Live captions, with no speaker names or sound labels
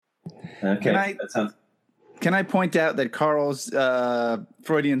Okay, that sounds. Can I point out that Carl's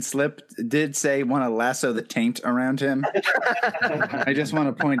Freudian slip did say want to lasso the taint around him? I just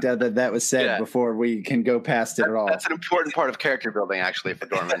want to point out that was said before we can go past it at all. That's an important part of character building, actually, for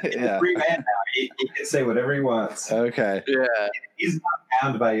Dorman. He's a free man now. He can say whatever he wants. Okay. Yeah. He's not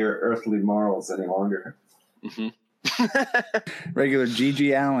bound by your earthly morals any longer. Mm-hmm. Regular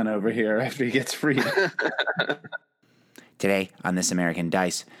G.G. Allen over here after he gets freed. Today on This American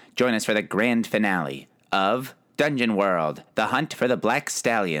Dice, join us for the grand finale of Dungeon World, The Hunt for the Black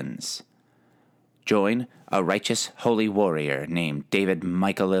Stallions. Join a righteous holy warrior named David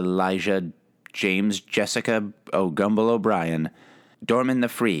Michael Elijah James Jessica O'Gumble O'Brien, Dorman the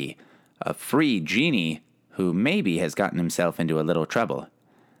Free, a free genie who maybe has gotten himself into a little trouble,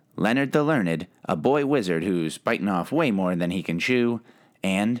 Leonard the Learned, a boy wizard who's biting off way more than he can chew,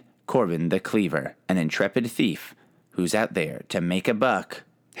 and Corbin the Cleaver, an intrepid thief who's out there to make a buck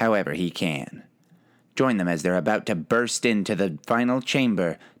however he can. Join them as they're about to burst into the final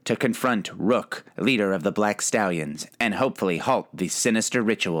chamber to confront Rook, leader of the Black Stallions, and hopefully halt the sinister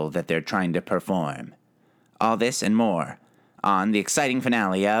ritual that they're trying to perform. All this and more on the exciting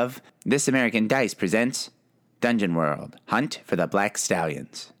finale of This American Dice presents Dungeon World, Hunt for the Black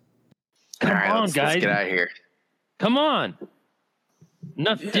Stallions. Come on, let's guys. get out of here. Come on.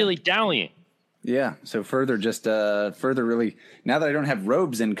 Enough dilly-dallying. Yeah, so further really, now that I don't have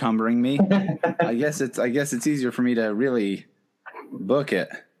robes encumbering me, I guess it's easier for me to really book it.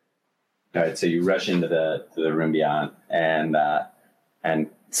 All right, so you rush into the room beyond and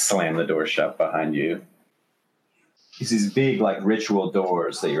slam the door shut behind you. It's these big ritual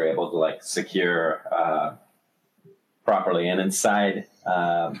doors that you're able to secure properly, and inside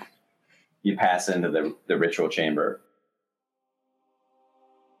you pass into the ritual chamber.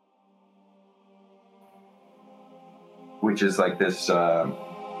 Which is this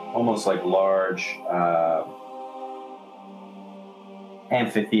almost large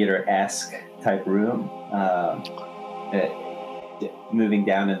amphitheater-esque type room. Moving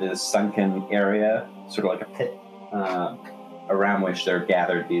down into this sunken area, sort of like a pit, around which there are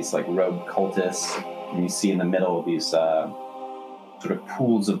gathered these robed cultists. And you see in the middle these sort of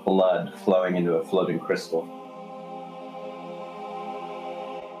pools of blood flowing into a floating crystal.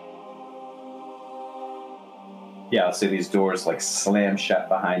 Yeah, so these doors slam shut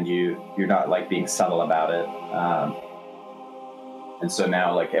behind you. You're not being subtle about it, and so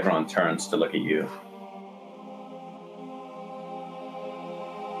now everyone turns to look at you.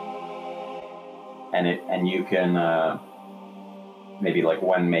 And you can maybe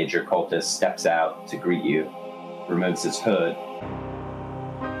one major cultist steps out to greet you, removes his hood,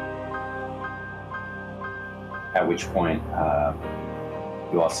 at which point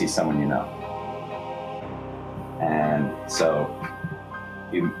you all see someone you know. And so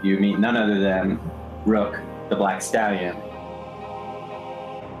you meet none other than Rook, the Black Stallion.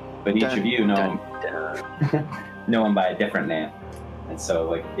 But each of you know him by a different name. And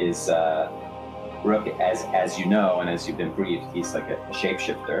so his Rook, as you know and as you've been briefed, he's a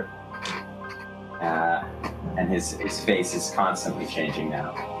shapeshifter. And his face is constantly changing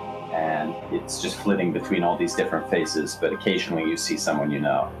now. And it's just flitting between all these different faces, but occasionally you see someone you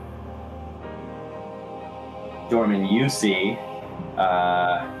know. Dorman, you see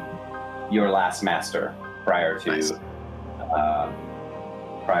your last master prior to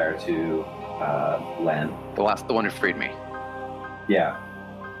Len. The one who freed me. Yeah.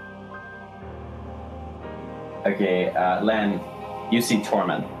 Okay, Len, you see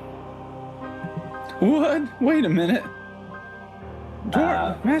Tormund. What? Wait a minute.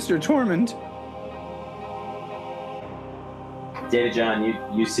 Master Tormund. David John,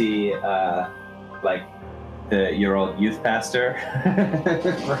 you see your old youth pastor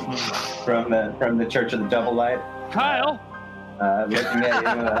from the Church of the Double Light. Kyle! Looking at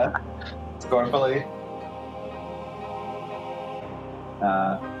you scornfully.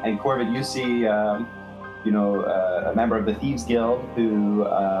 And Corbin, you see a member of the Thieves Guild who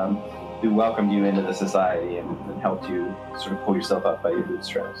welcomed you into the society and helped you sort of pull yourself up by your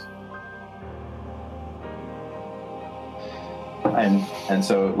bootstraps. And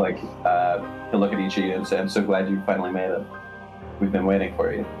so he'll look at each of you and say, "I'm so glad you finally made it. We've been waiting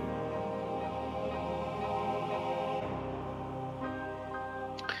for you."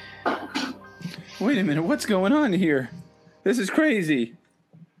 Wait a minute, what's going on here? This is crazy.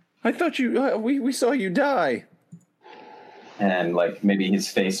 I thought we saw you die. And maybe his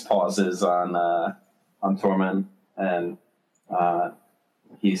face pauses on Tormund, and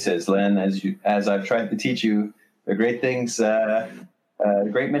he says, "Len, as I've tried to teach you, there are great things,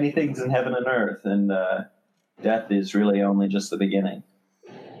 great many things in heaven and earth, and death is really only just the beginning."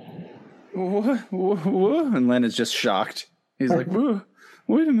 What? And Len is just shocked. He's like,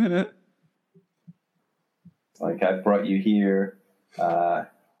 wait a minute. Like, I brought you here so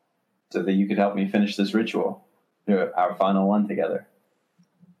that you could help me finish this ritual. Our final one together.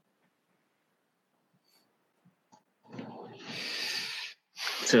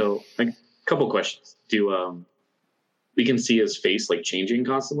 So, a couple questions. Do we can see his face like changing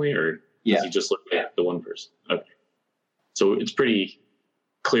constantly, or does he just look like the one person? Okay. So it's pretty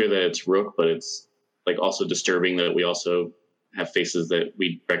clear that it's Rook, but it's like also disturbing that we also have faces that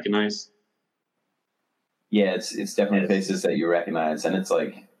we recognize. Yeah, it's definitely faces that you recognize, and it's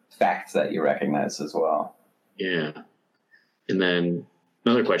like facts that you recognize as well. Yeah. And then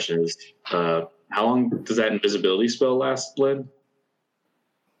another question is, how long does that invisibility spell last, Len?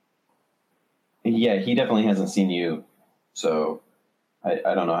 Yeah, he definitely hasn't seen you, so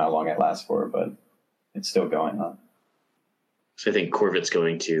I don't know how long it lasts for, but it's still going on. So I think Corvitt's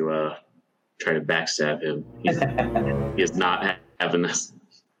going to try to backstab him. He is not having this.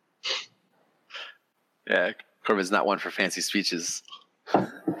 Yeah, Corbin's not one for fancy speeches.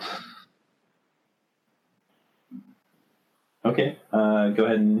 Okay, go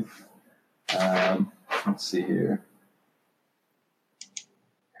ahead and let's see here.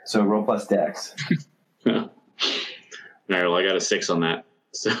 So roll plus dex. All right, well, I got a 6 on that.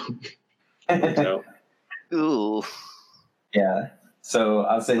 So, Ooh. Yeah. So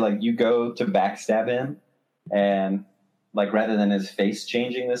I'll say, like, you go to backstab him, and like rather than his face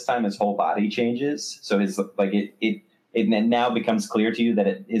changing this time, his whole body changes. So his like it now becomes clear to you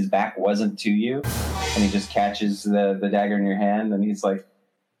that his back wasn't to you, and he just catches the dagger in your hand, and he's like,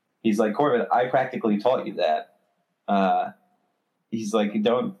 Corvin, I practically taught you that. He's like,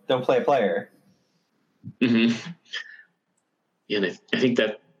 don't play a player. mm-hmm. Yeah, and I think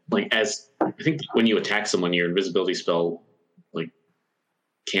that when you attack someone, your invisibility spell like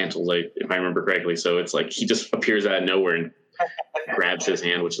cancels, like, if I remember correctly. So it's like he just appears out of nowhere and grabs his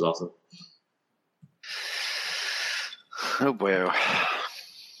hand, which is awesome. Oh boy.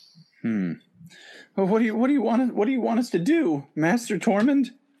 Well, what do you want us to do, Master Tormund?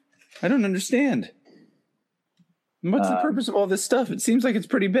 I don't understand. What's the purpose of all this stuff? It seems like it's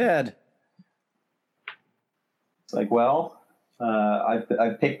pretty bad. It's like, well,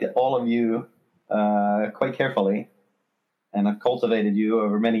 I've picked all of you quite carefully, and I've cultivated you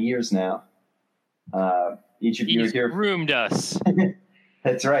over many years now. Each of you are here. Groomed us.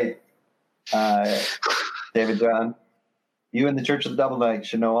 That's right. David John, you and the Church of the Double Knight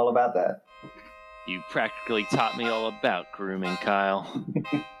should know all about that. You practically taught me all about grooming, Kyle.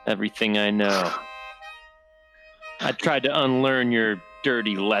 Everything I know. I tried to unlearn your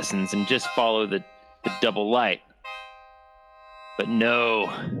dirty lessons and just follow the double light. But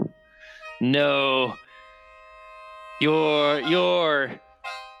no.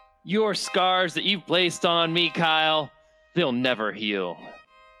 Your scars that you've placed on me, Kyle, they'll never heal.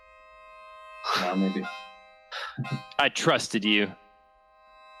 Well, maybe. I trusted you.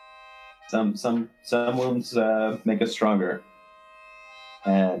 Some wounds make us stronger.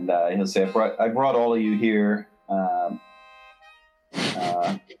 And he'll say, I brought all of you here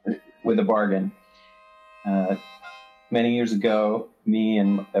with a bargain. Many years ago, me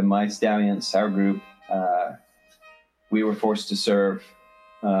and my stallions, our group, we were forced to serve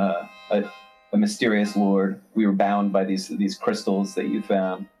a mysterious lord. We were bound by these crystals that you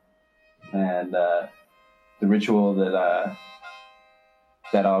found, and the ritual that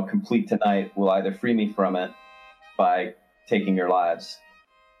I'll complete tonight will either free me from it by taking your lives,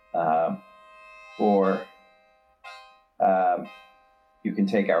 or you can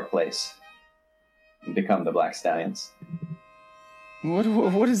take our place and become the Black Stallions. What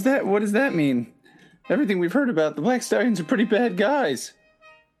is that? What does that mean? Everything we've heard about, the Black Stallions are pretty bad guys.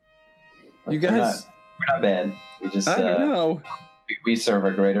 You guys, we're not bad. We just I don't know. We serve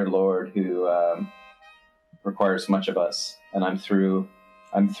a greater Lord who requires much of us, and I'm through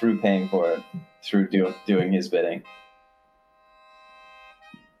paying for it through doing his bidding.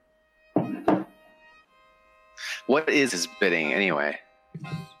 What is his bidding anyway?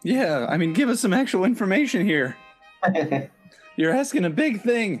 Yeah, I mean, give us some actual information here. You're asking a big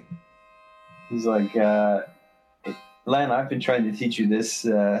thing. He's like, Len, I've been trying to teach you this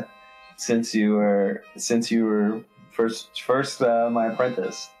since you were first my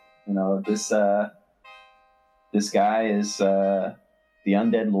apprentice. You know, this guy is the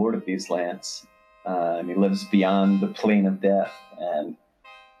undead lord of these lands, and he lives beyond the plane of death. And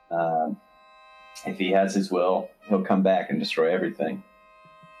if he has his will, he'll come back and destroy everything.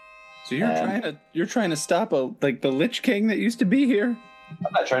 So you're trying to stop the Lich King that used to be here?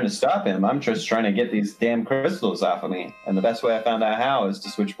 I'm not trying to stop him. I'm just trying to get these damn crystals off of me. And the best way I found out how is to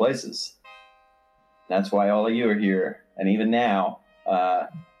switch places. That's why all of you are here. And even now,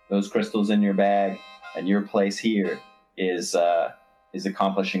 those crystals in your bag and your place here is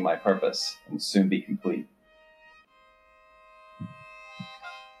accomplishing my purpose and will soon be complete.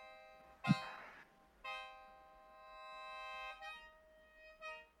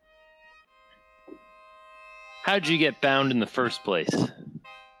 How'd you get bound in the first place?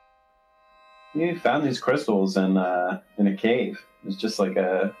 You found these crystals in a cave. It was just like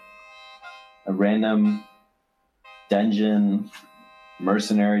a random dungeon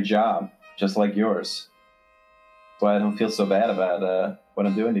mercenary job, just like yours. That's why I don't feel so bad about what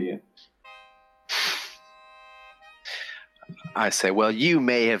I'm doing to you. I say, well, you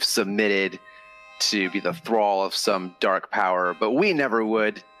may have submitted to be the thrall of some dark power, but we never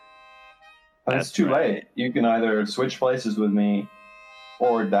would. That's too late. You can either switch places with me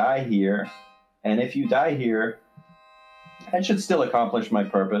or die here. And if you die here, I should still accomplish my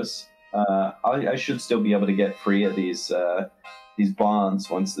purpose. I should still be able to get free of these bonds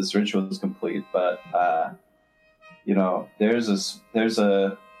once this ritual is complete. But there's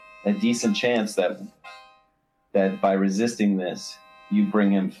a decent chance that by resisting this, you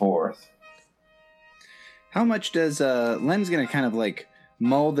bring him forth. How much does Len's gonna kind of like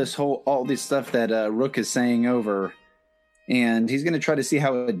mull all this stuff that Rook is saying over, and he's going to try to see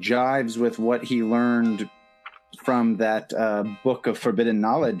how it jives with what he learned from that book of forbidden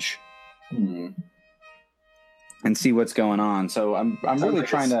knowledge, and see what's going on. So I'm really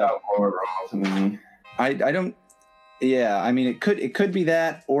trying to. I don't. Yeah, I mean it could be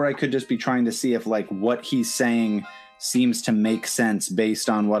that, or I could just be trying to see if like what he's saying seems to make sense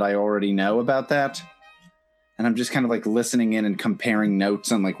based on what I already know about that. And I'm just kind of like listening in and comparing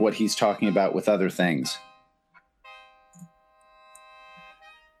notes on like what he's talking about with other things.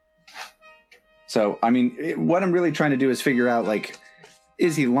 So, I mean, what I'm really trying to do is figure out like,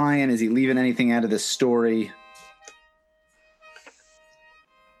 is he lying? Is he leaving anything out of this story?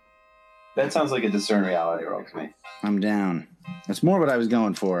 That sounds like a discern reality roll to me. I'm down. That's more what I was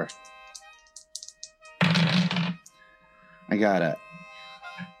going for. I got it.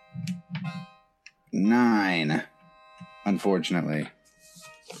 9, unfortunately.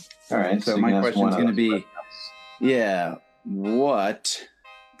 All right. So my question's going to be,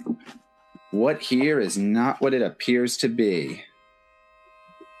 what here is not what it appears to be?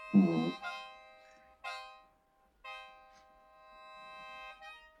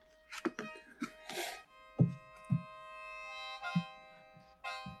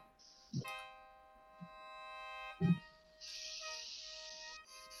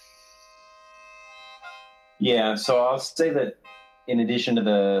 Yeah, so I'll say that in addition to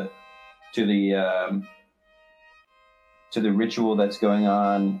the ritual that's going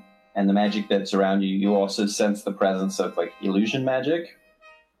on and the magic that's around you, you also sense the presence of like illusion magic,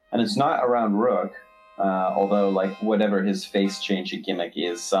 and it's not around Rook, although like whatever his face changing gimmick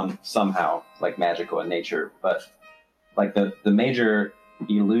is, somehow like magical in nature. But like the major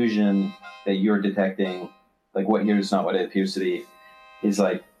illusion that you're detecting, like what here is not what it appears to be, is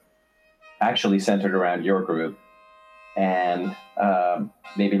like actually centered around your group, and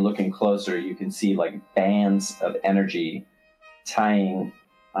maybe looking closer, you can see like bands of energy tying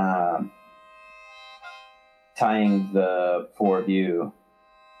the four of you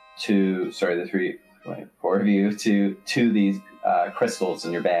to these crystals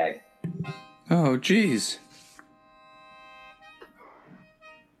in your bag. Oh, geez.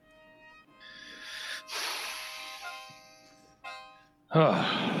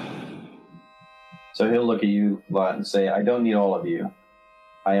 So he'll look at you a lot and say, I don't need all of you.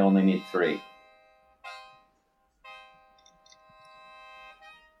 I only need 3.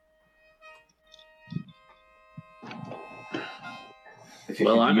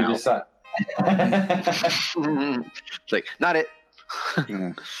 I'm out. Decide. It's like, not it.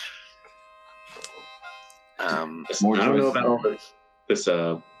 Yeah. I don't know about all this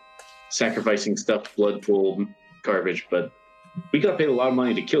sacrificing stuff, blood pool garbage, but we got paid a lot of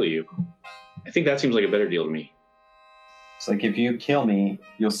money to kill you. I think that seems like a better deal to me. It's like, if you kill me,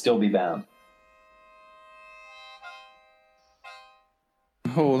 you'll still be bound.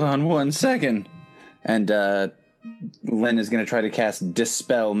 Hold on 1 second. And Len is going to try to cast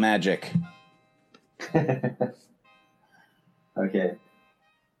Dispel Magic. Okay.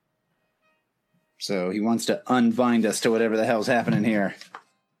 So he wants to unbind us to whatever the hell's happening here.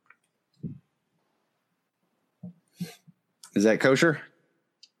 Is that kosher?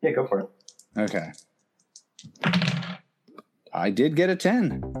 Yeah, go for it. Okay. I did get a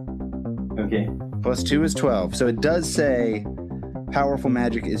 10. Okay. Plus 2 is 12. So it does say powerful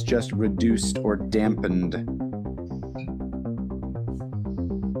magic is just reduced or dampened.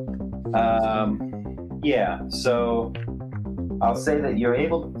 Yeah, so I'll say that you're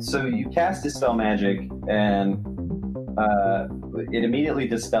able. So you cast Dispel Magic, and it immediately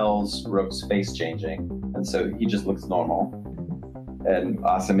dispels Rook's face changing, and so he just looks normal. And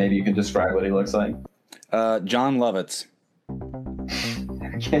Austin, maybe you can describe what he looks like. John Lovitz.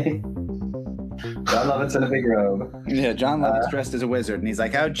 Okay. John Lovitz in a big robe. Yeah, John Lovitz dressed as a wizard, and he's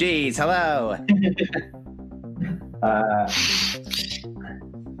like, "Oh, geez, hello."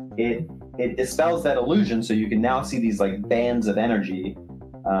 It dispels that illusion, so you can now see these like bands of energy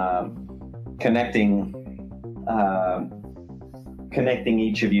connecting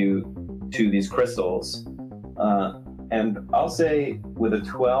each of you to these crystals. And I'll say with a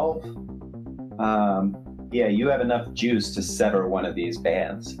 12, you have enough juice to sever one of these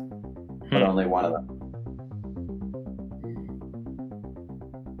bands, but only one of them.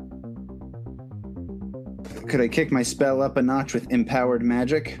 Could I kick my spell up a notch with empowered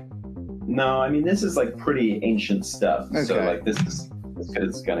magic? No, I mean, this is like pretty ancient stuff. Okay. So like this is as good as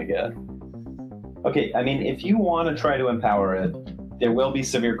it's gonna get. Okay, I mean, if you want to try to empower it, there will be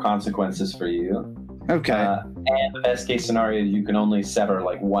severe consequences for you. Okay. And the best case scenario, you can only sever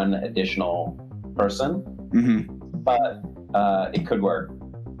like one additional person. Mm-hmm. But it could work.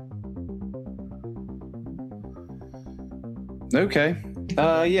 Okay.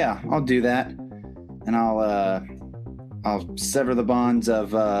 Yeah, I'll do that. And I'll sever the bonds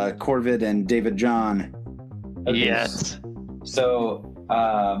of Corvid and David John. Okay. Yes. So,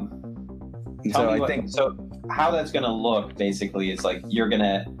 so how that's going to look basically is like you're going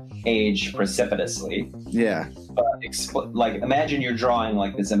to age precipitously. Yeah. But like imagine you're drawing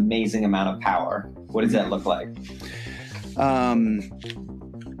like this amazing amount of power. What does that look like? I'm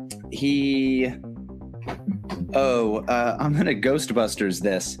gonna Ghostbusters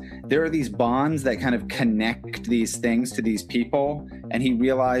this. There are these bonds that kind of connect these things to these people, and he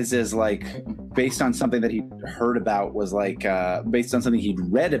realizes, like, based on something that he heard about, was like based on something he'd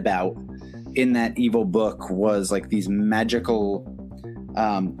read about in that evil book, was like these magical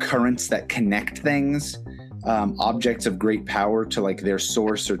currents that connect things, objects of great power to like their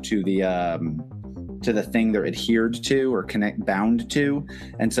source or to the thing they're adhered to or bound to.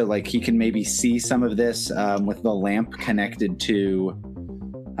 And so like he can maybe see some of this with the lamp connected to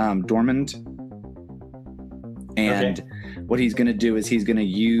Dormand. And what he's going to do is he's going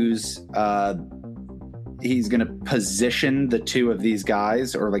to position the two of these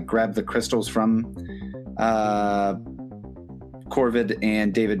guys, or like grab the crystals from Corvid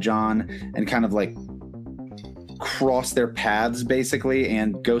and David John and kind of like cross their paths basically,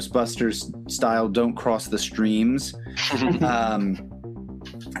 and Ghostbusters style, don't cross the streams.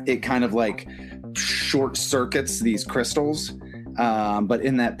 It kind of like short circuits these crystals, but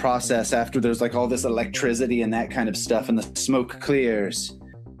in that process, after there's like all this electricity and that kind of stuff, and the smoke clears,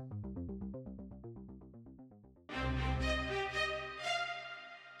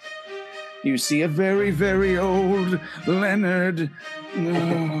 you see a very, very old Leonard.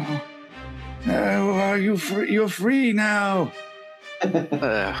 No. Oh, are you free? You're free now. It's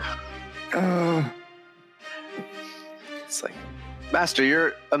like, Master,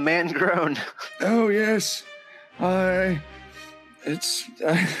 you're a man grown. Oh yes, I wish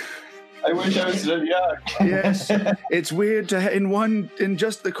I was so young. Yes, it's weird to in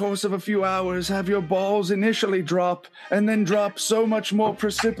just the course of a few hours have your balls initially drop and then drop so much more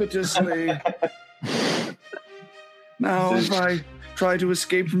precipitously. Now, if I try to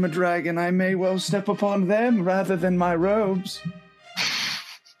escape from a dragon, I may well step upon them rather than my robes.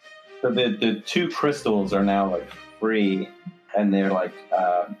 So the two crystals are now like free, and they're like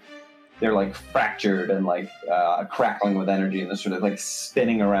fractured and like crackling with energy, and they're sort of like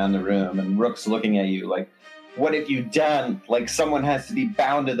spinning around the room. And Rook's looking at you like, "What have you done? Like someone has to be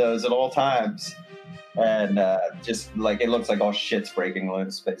bound to those at all times." And just like it looks like all shit's breaking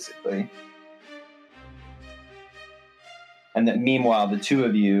loose, basically. And that meanwhile, the two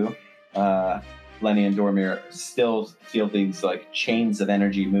of you, Lenny and Dormir, still feel these like chains of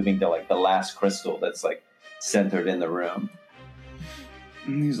energy moving to like the last crystal that's like centered in the room.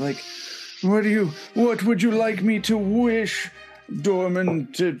 And he's like, what would you like me to wish,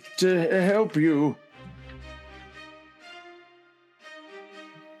 Dormand, to help you?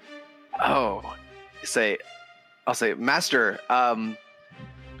 I'll say, Master,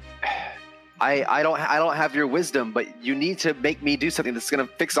 I don't have your wisdom, but you need to make me do something that's gonna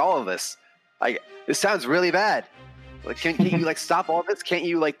fix all of this. This sounds really bad. Like, can't you like stop all this? Can't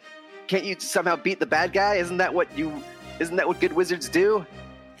you somehow beat the bad guy? Isn't that what good wizards do?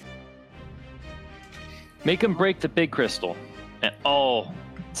 Make him break the big crystal, and I'll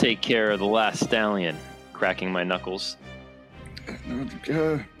take care of the last stallion. Cracking my knuckles.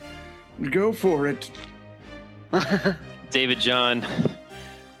 Go for it. David John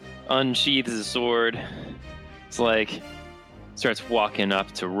unsheathes his sword. It's like, starts walking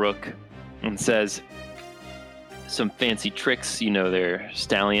up to Rook and says, some fancy tricks, you know there,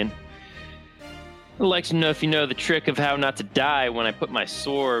 Stallion. I'd like to know if you know the trick of how not to die when I put my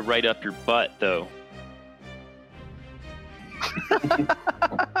sword right up your butt, though.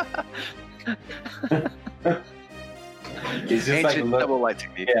 He's just Ancient double light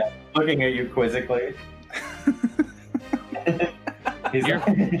technique. Yeah, looking at you quizzically. He's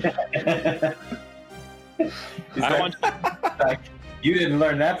like, you didn't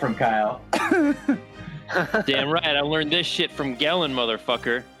learn that from Kyle. Damn right, I learned this shit from Gellin,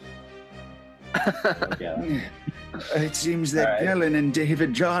 motherfucker. It seems that Gellin and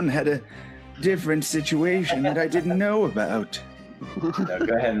David John had a different situation that I didn't know about. No,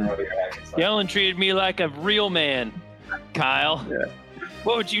 go ahead and roll your actions. Gellin treated me like a real man, Kyle. Yeah.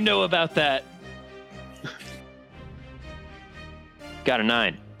 What would you know about that? Got a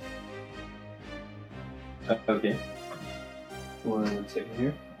 9. Okay. 1 second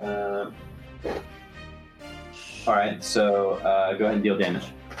here. All right, so go ahead and deal damage.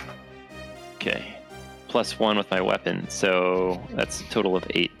 Okay. +1 with my weapon, so that's a total of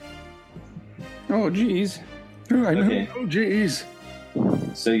 8. Oh, geez. Oh, I know. Okay. Oh, geez.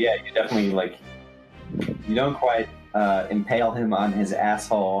 So yeah, you definitely you don't quite impale him on his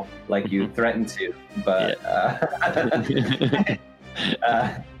asshole like you threatened to, but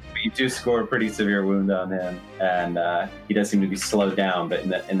you do score a pretty severe wound on him, and he does seem to be slowed down. But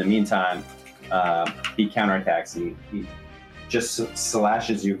in the meantime, he counterattacks. He just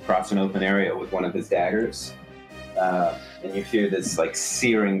slashes you across an open area with one of his daggers, and you feel this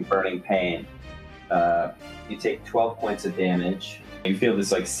searing, burning pain. You take 12 points of damage. You feel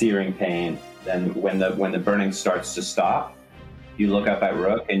this searing pain. Then when the burning starts to stop, you look up at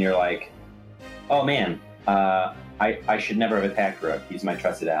Rook and you're like, "Oh man, I should never have attacked Rook. He's my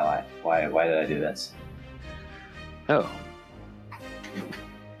trusted ally. Why did I do this?" Oh.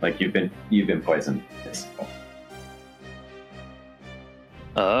 You've been poisoned.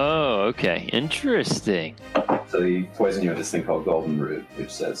 Oh, okay. Interesting. So he poisoned you with this thing called Golden Root,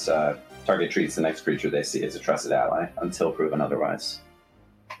 which says target treats the next creature they see as a trusted ally until proven otherwise.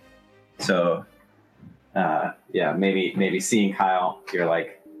 So, maybe seeing Kyle, you're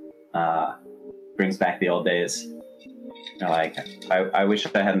brings back the old days. You're like, I wish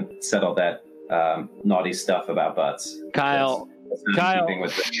I hadn't settled that naughty stuff about butts. Kyle, that's not in keeping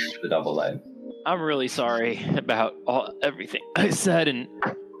with the double leg. I'm really sorry about everything I said and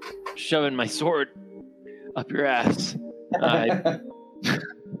shoving my sword up your ass. I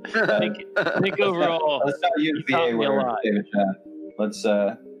think overall, let's not use the A word, David John.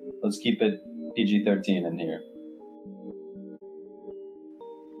 Let's keep it PG-13 in here.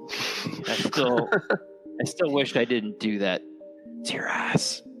 I still wish I didn't do that to your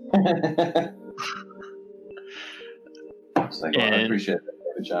ass. It's I appreciate that,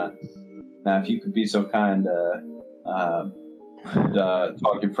 David John. Now, if you could be so kind to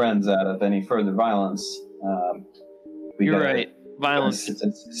talk your friends out of any further violence, you're right. Violence.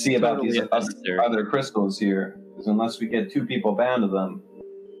 See about totally these other crystals here, because unless we get 2 people bound to them,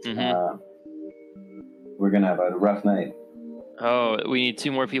 we're gonna have a rough night. Oh, we need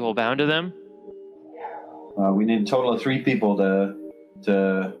 2 more people bound to them? We need a total of 3 people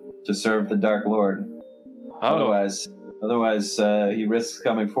to serve the Dark Lord. Oh. Otherwise, he risks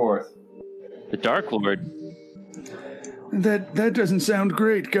coming forth. The Dark Lord. That doesn't sound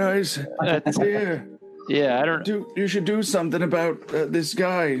great, guys. Yeah, I don't. You should do something about this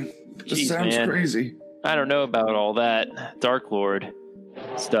guy. This sounds crazy. I don't know about all that Dark Lord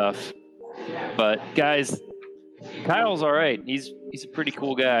stuff, but guys, Kyle's all right. He's a pretty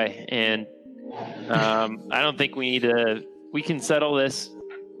cool guy, and I don't think we need to. We can settle this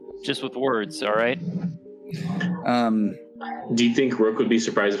just with words. All right. Do you think Rook would be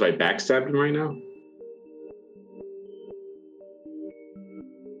surprised if I backstabbed him right now?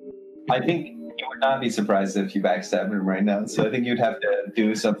 I think he would not be surprised if you backstabbed him right now. So I think you'd have to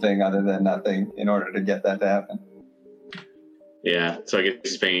do something other than nothing in order to get that to happen. Yeah. So I guess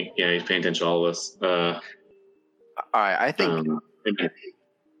he's paying attention to all this. All right. I think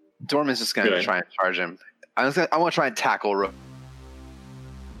Dorman's just going to try and charge him. I want to try and tackle Rook.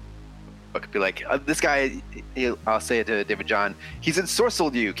 Be like, this guy, I'll say it to David John, he's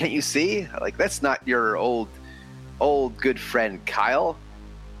ensorcelled you. Can't you see? That's not your old good friend Kyle.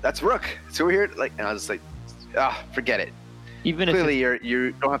 That's Rook. So we're here. And I was just forget it. Even clearly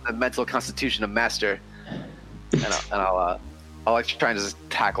you don't have the mental constitution of master. And I'll try and just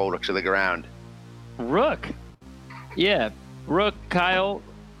tackle Rook to the ground. Rook. Yeah, Rook, Kyle.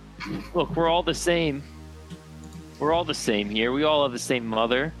 Look, we're all the same. We're all the same here. We all have the same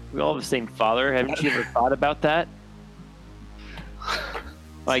mother. We all have the same father. Haven't you ever thought about that?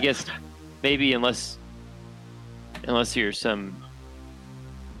 Well, I guess maybe unless you're some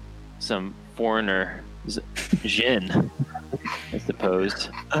foreigner, Jin, I suppose.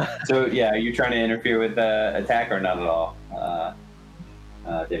 So yeah, are you trying to interfere with the attack or not at all,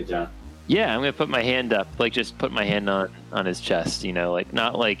 David John? Yeah, I'm gonna put my hand up, like just put my hand on his chest. You know, like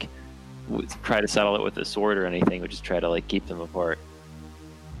not like try to settle it with a sword or anything, but just try to like keep them apart.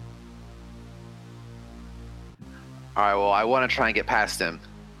 All right. Well, I want to try and get past him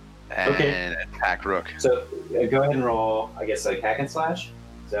and attack Rook. So go ahead and roll. I guess like hack and slash.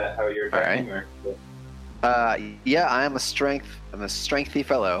 Is that how you're attacking? All right. Yeah, I'm a strengthy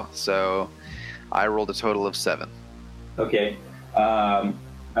fellow. So I rolled a total of 7. Okay.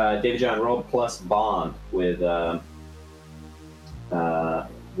 David John, roll plus bond with your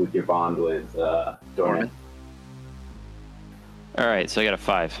bond with Dorman. All right, so I got a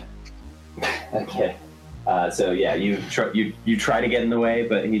 5. Okay. So yeah, you try to get in the way,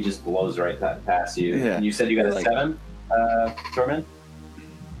 but he just blows right past you. Yeah. And you said you got a 7, Dorman?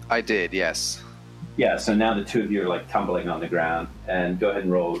 I did, yes. Yeah. So now the two of you are like tumbling on the ground, and go ahead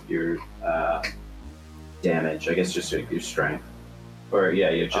and roll your damage. I guess just your strength, or yeah,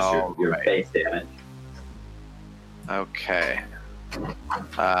 you're just your base damage. Okay.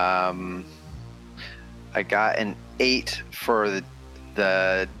 I got an 8 for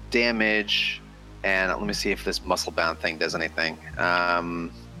the damage, and let me see if this muscle bound thing does anything.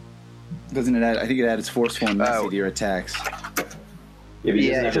 Doesn't it add? I think it adds forceful and messy to your attacks.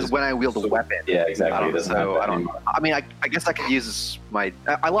 Yeah, because when I wield a weapon. Yeah, exactly. I mean, I guess I could use my.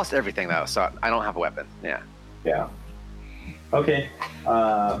 I lost everything though, so I don't have a weapon. Yeah. Yeah. Okay.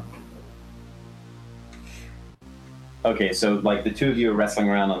 Okay, so like the two of you are wrestling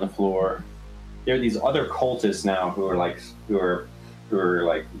around on the floor. There are these other cultists now who are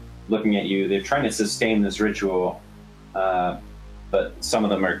looking at you. They're trying to sustain this ritual, but some of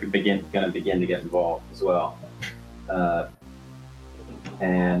them are going to begin to get involved as well.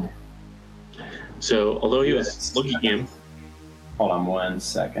 And so, although he was looking at him, hold on 1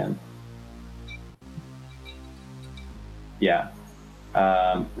 second. Yeah.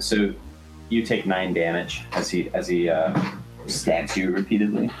 So you take 9 damage as he stabs you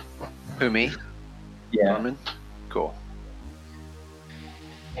repeatedly. Who, me? Yeah. Norman? Cool.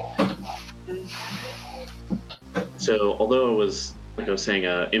 So, although it was, like I was saying,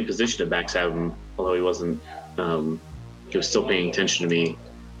 in position to backstab him, although he wasn't, he was still paying attention to me.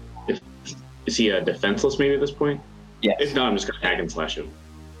 Is he defenseless maybe at this point? Yeah. If not, I'm just going to hack and slash him.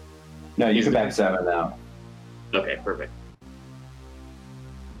 No, you can backstab him now. Okay, perfect.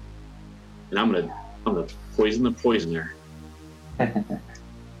 And I'm gonna poison the poisoner.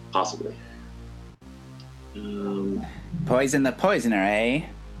 Possibly. Poison the poisoner, eh?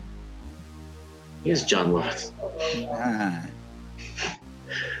 Here's John Lovett. Ah.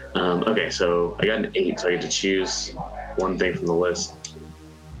 Okay, so I got an 8, so I get to choose one thing from the list.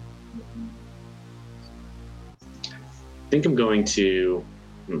 I think I'm going to.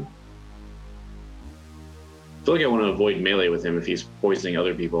 I feel like I want to avoid melee with him if he's poisoning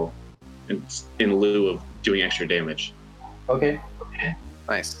other people, in lieu of doing extra damage. Okay.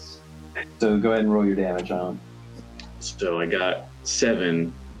 Nice. So go ahead and roll your damage on him. So I got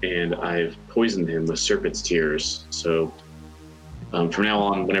 7, and I've poisoned him with Serpent's Tears. So from now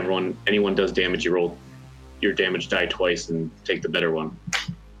on, whenever anyone does damage, you roll your damage die twice and take the better one.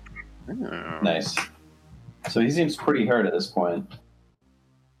 Oh. Nice. So he seems pretty hurt at this point.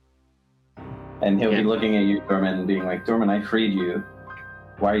 And he'll be looking at you, Dorman, and being like, Dorman, I freed you.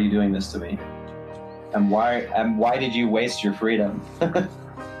 Why are you doing this to me? And why did you waste your freedom?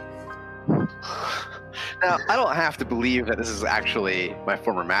 Now, I don't have to believe that this is actually my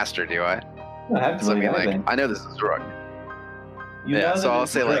former master, do I? I have to believe anything. I know this is Rook. You know so I'll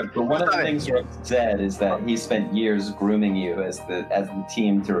say Rook, but one of the things Rook said is that he spent years grooming you as the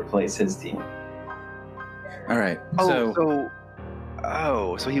team to replace his team. All right. So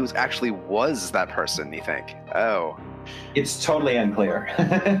he was that person, you think? Oh. It's totally unclear.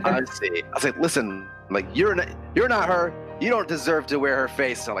 I see. I was like, listen, like you're not her. You don't deserve to wear her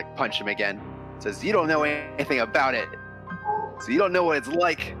face. So like punch him again. Says you don't know anything about it. So you don't know what it's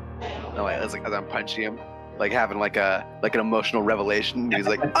like. No, it's like as I'm punching him, like having like an emotional revelation. He's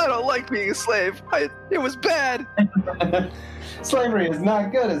like, I don't like being a slave. It was bad. Slavery is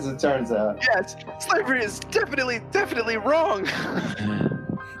not good, as it turns out. Yes, slavery is definitely wrong.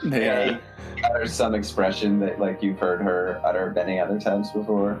 Yeah. There's some expression that like you've heard her utter many other times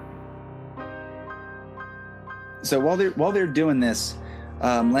before. So while they're doing this,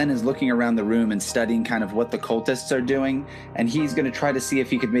 Len is looking around the room and studying kind of what the cultists are doing, and he's going to try to see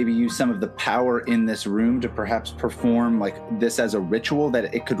if he could maybe use some of the power in this room to perhaps perform like this as a ritual,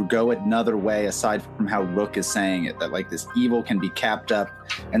 that it could go another way aside from how Rook is saying it, that like this evil can be capped up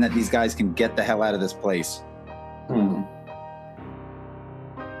and that these guys can get the hell out of this place.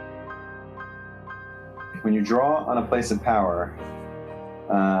 When you draw on a place of power,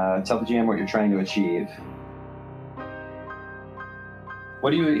 tell the GM what you're trying to achieve.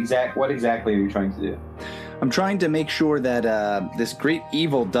 What exactly are you trying to do? I'm trying to make sure that this great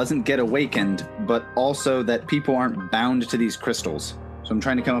evil doesn't get awakened, but also that people aren't bound to these crystals. So I'm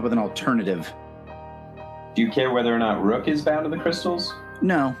trying to come up with an alternative. Do you care whether or not Rook is bound to the crystals?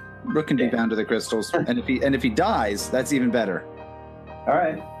 No, Rook can be bound to the crystals, and if he dies, that's even better. All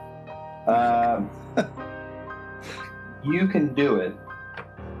right. You can do it,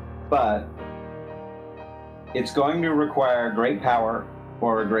 but it's going to require great power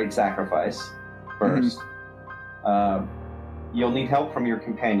or a great sacrifice first. You'll need help from your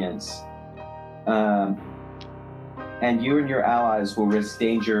companions. And you and your allies will risk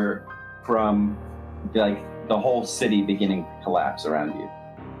danger from the whole city beginning to collapse around you.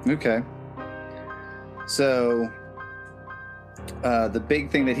 Okay. So the big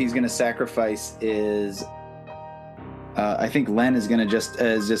thing that he's going to sacrifice is I think Len is going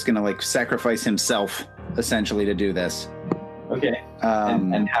to like sacrifice himself essentially to do this. Okay.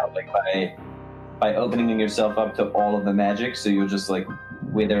 And how, like by opening yourself up to all of the magic, so you'll just like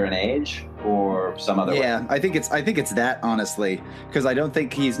wither and age, or some other way? Yeah, I think it's that, honestly, because I don't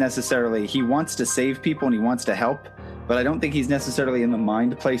think he wants to save people and he wants to help, but I don't think he's necessarily in the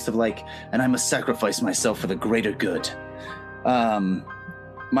mind place of like, and I must sacrifice myself for the greater good.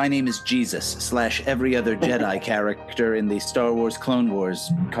 My name is Jesus / every other Jedi character in the Star Wars Clone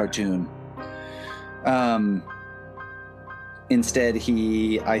Wars cartoon. Instead,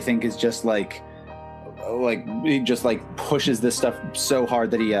 he, I think, is just like he just like pushes this stuff so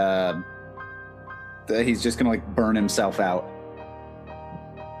hard that he's just gonna like burn himself out.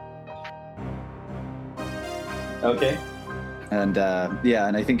 Okay. And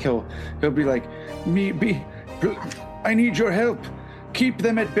and I think he'll be like, I need your help. Keep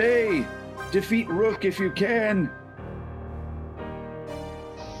them at bay. Defeat Rook if you can.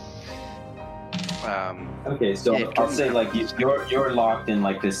 Okay, so yeah, I'll say like you're locked in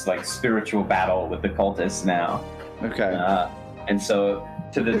like this like spiritual battle with the cultists now. Okay. And so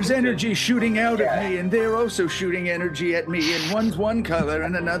there's energy shooting out at me, and they're also shooting energy at me, and one's one color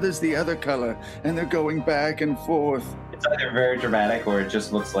and another's the other color, and they're going back and forth. It's either very dramatic or it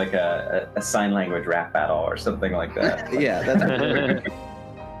just looks like a sign language rap battle or something like that. Yeah, that's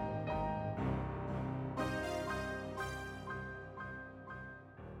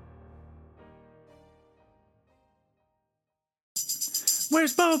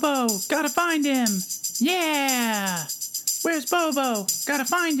Where's Bobo? Gotta find him. Yeah. Where's Bobo? Gotta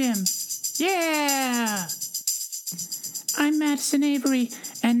find him. Yeah. I'm Madison Avery,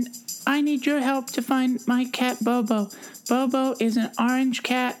 and I need your help to find my cat Bobo. Bobo is an orange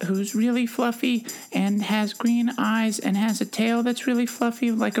cat who's really fluffy and has green eyes and has a tail that's really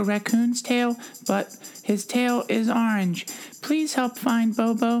fluffy, like a raccoon's tail, but his tail is orange. Please help find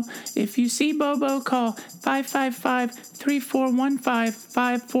Bobo. If you see Bobo, call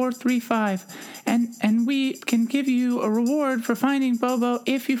 555-3415-5435, and we can give you a reward for finding Bobo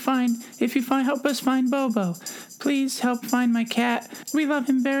if you help us find Bobo. Please help find my cat. We love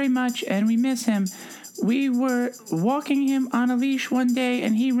him very much and we miss him. We were walking him on a leash one day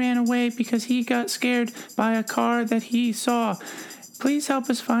and he ran away because he got scared by a car that he saw. Please help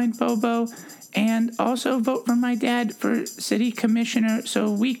us find Bobo. And also vote for my dad for city commissioner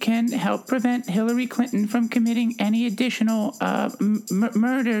so we can help prevent Hillary Clinton from committing any additional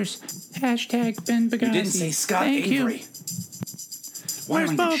murders. Hashtag Ben Bugatti. You didn't say Scott Thank Avery. You.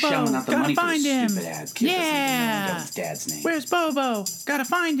 Where's Bobo? Gotta find him. Yeah. His dad's name. Where's Bobo? Gotta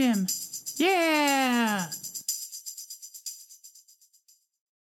find him. Yeah.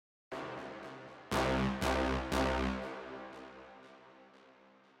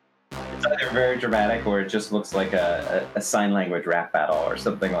 It's either very dramatic or it just looks like a sign language rap battle or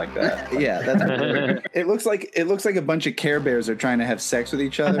something like that. Yeah, it looks like a bunch of Care Bears are trying to have sex with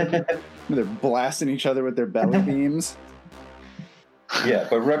each other. They're blasting each other with their belly beams. Yeah,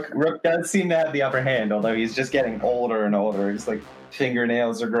 but Rook does seem to have the upper hand, although he's just getting older and older. His like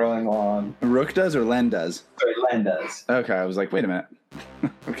fingernails are growing long. Rook does or Len does? Sorry, Len does. Okay, I was like, wait a minute.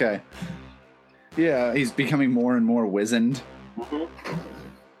 Okay. Yeah, he's becoming more and more wizened. Mm-hmm.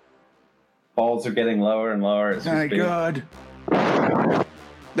 Balls are getting lower and lower. My God.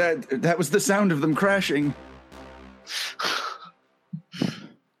 That was the sound of them crashing.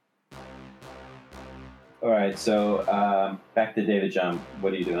 All right, so back to David John.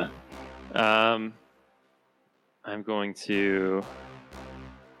 What are you doing? I'm going to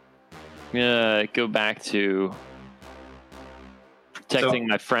go back to protecting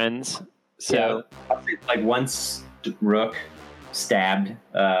my friends. So, like once Rook stabbed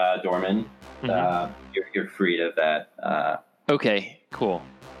Dorman, you're freed of that. Okay, cool.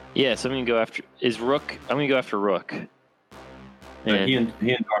 Yeah, so I'm gonna go after. I'm gonna go after Rook. And he and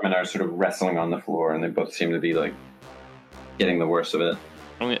Dorman are sort of wrestling on the floor, and they both seem to be like getting the worst of it.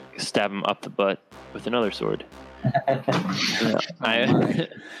 I'm gonna stab him up the butt with another sword.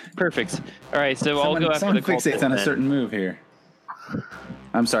 Perfect. All right, so I'll go after the cultist. Fixates on a certain move here.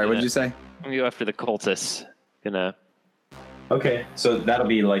 I'm sorry. What did you say? I'm gonna go after the cultists. Okay, so that'll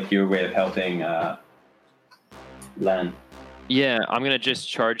be like your way of helping Len. Yeah, I'm gonna just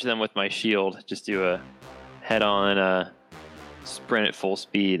charge them with my shield. Just do a head-on sprint at full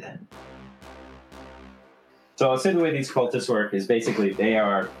speed. So I'll say the way these cultists work is basically they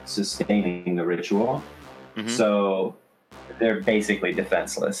are sustaining the ritual. Mm-hmm. So they're basically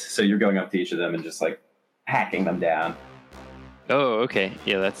defenseless. So you're going up to each of them and just like hacking them down. Oh, okay.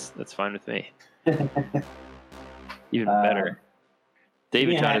 Yeah, that's fine with me. Even better.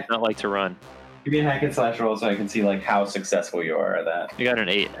 David John does not like to run. Give me a hack and slash roll so I can see like how successful you are at that. You got an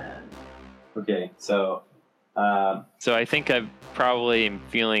 8. Okay, so so I think I probably am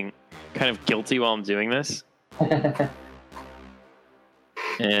feeling kind of guilty while I'm doing this. And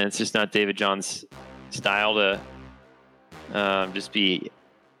it's just not David John's style to just be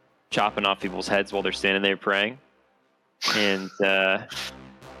chopping off people's heads while they're standing there praying. And so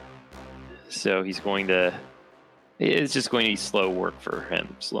it's just going to be slow work for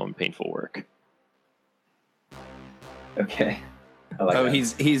him, slow and painful work. Okay.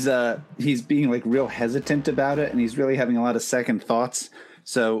 That. He's being like real hesitant about it, and he's really having a lot of second thoughts.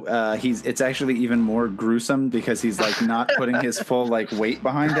 So it's actually even more gruesome because he's like not putting his full like weight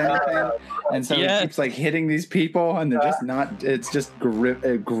behind anything, and so he keeps like hitting these people, and they're just not. It's just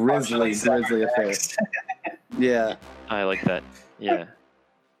a grisly affair. Yeah, I like that. Yeah,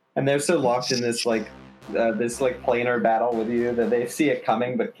 and they're so locked in this planar battle with you that they see it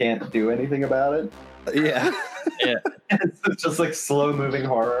coming but can't do anything about it. Yeah, yeah. It's just like slow moving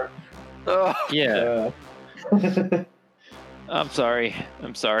horror. Oh yeah. I'm sorry,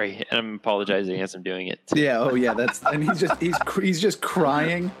 and I'm apologizing as I'm doing it. Yeah. Oh, yeah. And he's just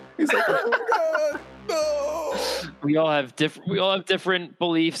crying. He's like, oh God, no. We all have different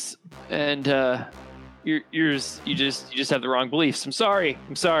beliefs, and you just have the wrong beliefs. I'm sorry.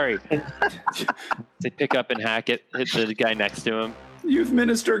 They pick up and hack it. Hit the guy next to him. Youth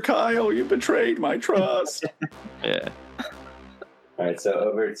Minister Kyle, you betrayed my trust. Yeah. All right. So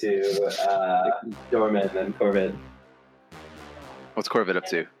over to Dorman and Corvid. What's Corvid up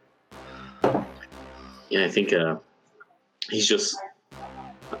to? Yeah, I think he's just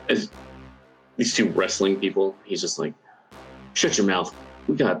these two wrestling people. He's just like, shut your mouth.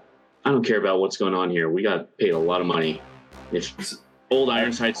 I don't care about what's going on here. We got paid a lot of money. If old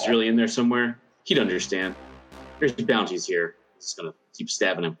Ironside's really in there somewhere, he'd understand. There's bounties here. Just gonna keep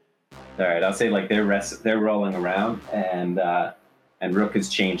stabbing him. All right, I'll say like they're rolling around, and Rook has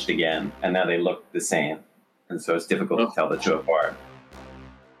changed again, and now they look the same. And so it's difficult to tell the two apart.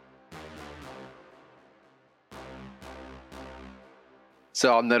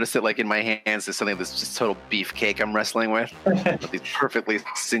 So I'll notice that, like, in my hands, there's something that's just total beefcake I'm wrestling with. With these perfectly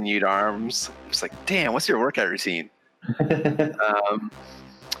sinewed arms. I'm just like, damn, what's your workout routine? Giant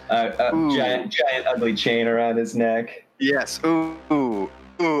ugly chain around his neck. Yes. Ooh.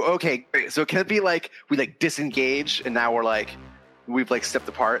 Okay, great. So can it be like we like disengage, and now we've like stepped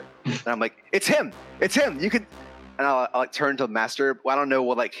apart, and I'm like, it's him. You could, and I'll like turn to Master. Well, I don't know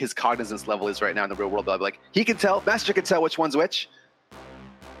what like his cognizance level is right now in the real world, but I'll be like, Master can tell which one's which.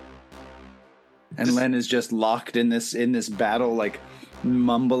 And Len is just locked in this battle, like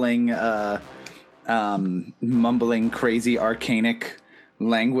mumbling crazy arcanic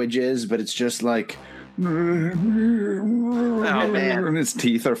languages, but it's just like, oh man, and his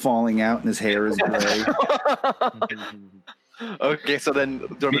teeth are falling out and his hair is gray. Okay, so then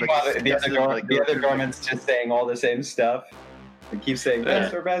the other Dorman's just saying all the same stuff and keeps saying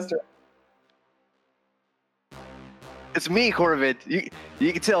Master. It's me, Corvid.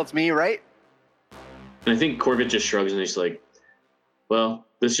 You can tell it's me, right? And I think Corvid just shrugs and he's like, well,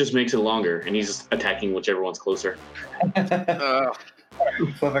 this just makes it longer. And he's just attacking whichever one's closer.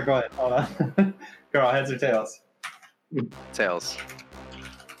 Flip it, go ahead. Hold on. Girl, heads or tails? Tails.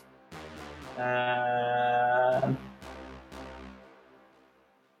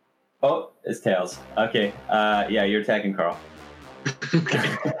 It's tails. Okay. Yeah, you're attacking Carl.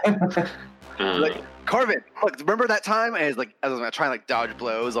 Like, Corvin, look, remember that time? And it's like, as I'm trying to like dodge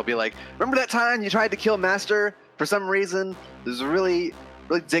blows, I'll be like, remember that time you tried to kill Master for some reason? It was a really,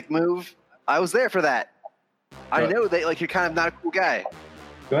 really dick move. I was there for that. I know that like you're kind of not a cool guy.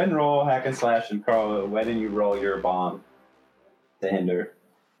 Go ahead and roll hack and slash, and Carl, why didn't you roll your bomb to hinder?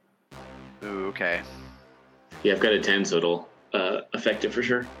 Ooh, okay. Yeah, I've got a 10, so it'll affect it for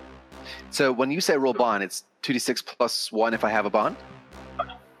sure. So when you say roll bond, it's 2d6 plus 1 if I have a bond?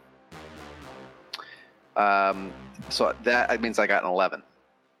 So that means I got an 11.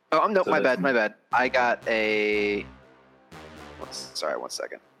 Oh, no, so my bad. I got a... Sorry, 1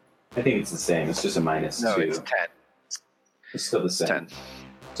 second. I think it's the same. It's just a -2. No, it's 10. It's still the same. 10.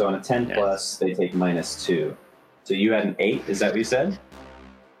 So on a 10 plus, they take -2. So you had an 8, is that what you said?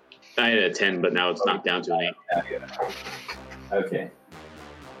 I had a 10, but now it's knocked down to an 8. Okay.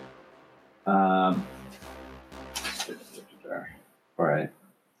 All right.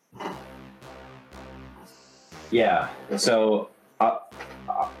 Yeah. So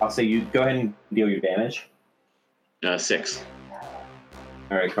I'll say you go ahead and deal your damage. 6.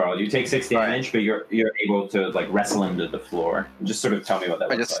 All right, Carl. You take 6 damage, but you're able to like wrestle him to the floor. Just sort of tell me what that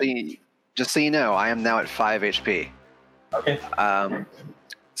looks like. Just so you know, I am now at 5 HP. Okay.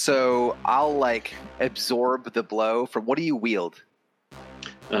 So I'll like absorb the blow from. What do you wield?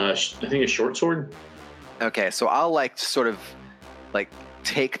 I think a short sword. Okay, so I'll like sort of like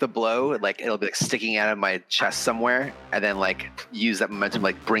take the blow, like it'll be like sticking out of my chest somewhere, and then like use that momentum,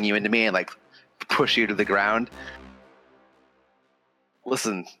 like bring you into me and like push you to the ground.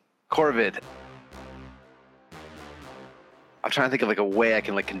 Listen, Corvid, I'm trying to think of like a way I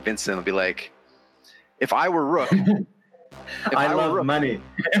can like convince him and be like, if I were Rook, I love Rook, money.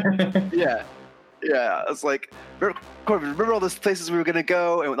 yeah. It's like, Corvid, remember all those places we were gonna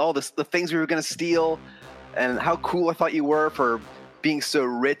go and all the things we were gonna steal, and how cool I thought you were for being so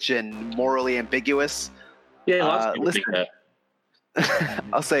rich and morally ambiguous. Yeah, lots of people think that.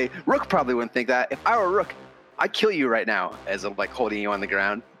 I'll say Rook probably wouldn't think that. If I were Rook, I'd kill you right now as I'm like holding you on the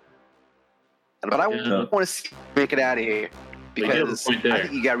ground. But I want to make it out of here because I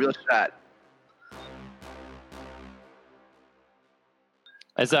think you got a real shot.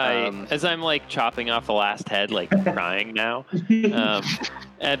 As I'm like chopping off the last head, like crying now,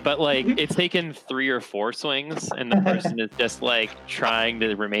 but like it's taken 3 or 4 swings, and the person is just like trying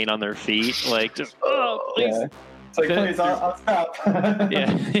to remain on their feet, like just please. Yeah. It's like please, I'll stop.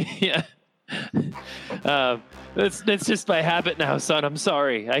 yeah. It's just my habit now, son. I'm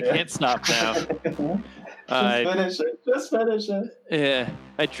sorry, I can't stop now. Just finish it. Yeah,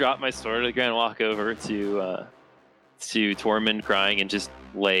 I drop my sword to the ground and walk over to Tormund crying and just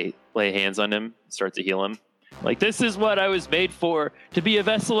lay hands on him, start to heal him. Like, this is what I was made for, to be a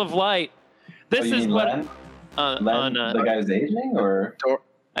vessel of light. This is what Len, the guy who's aging, or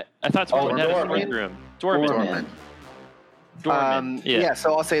I thought Tormund had a fourth room. Dorman. Yeah,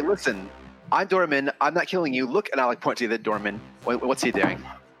 so I'll say, listen, I'm Dorman. I'm not killing you. Look, and I'll like point to the Dorman. What's he doing?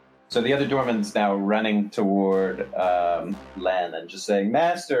 So the other Dorman's now running toward Len and just saying,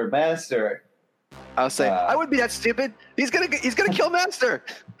 Master. I'll say, I wouldn't be that stupid. He's gonna kill Master.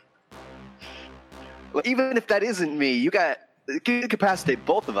 Well, even if that isn't me, you can incapacitate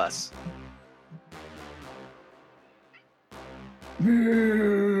both of us.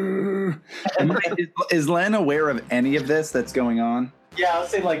 Is Len aware of any of this that's going on? Yeah, I'll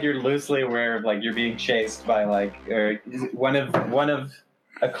say like you're loosely aware of like you're being chased by like one of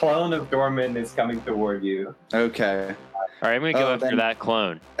a clone of Dorman is coming toward you. Okay. All right, I'm gonna go after that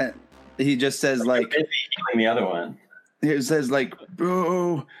clone. He just says like healing the other one. He says like,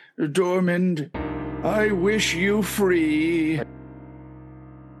 "Oh, Dormund, I wish you free."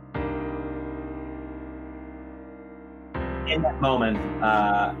 In that moment,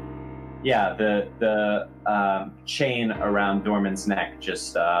 the chain around Dorman's neck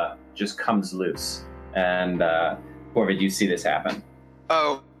just comes loose, and Corvid, you see this happen.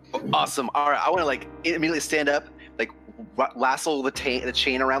 Oh, awesome! All right, I want to like immediately stand up, like lasso the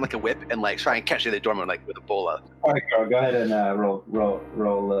chain around like a whip, and like try and catch the Dorman like with a bola. All right, Carl, go ahead and roll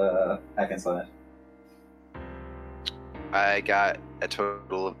hack and slash. I got a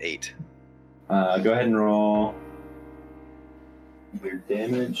total of 8. Go ahead and roll your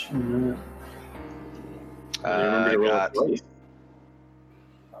damage. I got...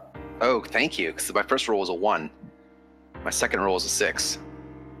 Oh, thank you. Because my first roll was a 1. My second roll was a 6.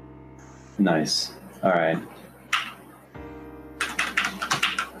 Nice. All right.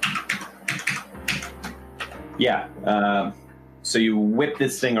 Yeah. So you whip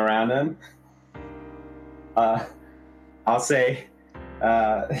this thing around him. I'll say.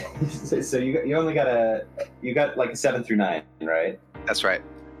 So you got like a 7 through 9, right? That's right.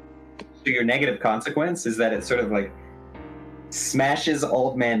 So your negative consequence is that it sort of like smashes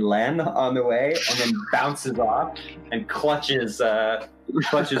Old Man Len on the way, and then bounces off and clutches the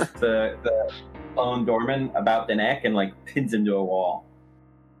lone Dorman about the neck and like pins him to a wall.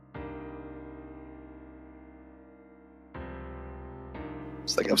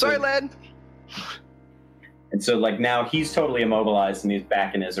 It's like, I'm sorry, Len. And so like now he's totally immobilized and he's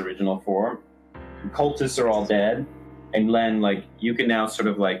back in his original form. The cultists are all dead, and Len, like you can now sort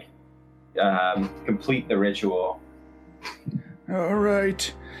of like complete the ritual. All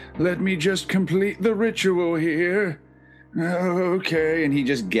right, let me just complete the ritual here. Okay, and he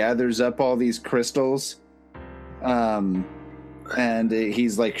just gathers up all these crystals, and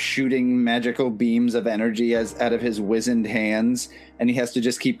he's like shooting magical beams of energy out of his wizened hands, and he has to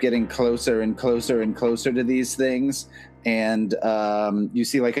just keep getting closer and closer and closer to these things, and you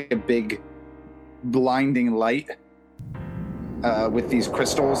see like a big blinding light with these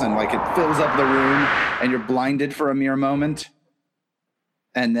crystals, and like it fills up the room, and you're blinded for a mere moment.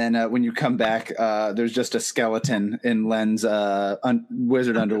 And then when you come back, there's just a skeleton in Len's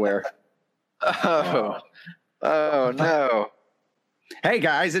wizard underwear. Oh no. Hey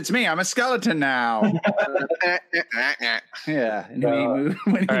guys, it's me. I'm a skeleton now. Yeah, and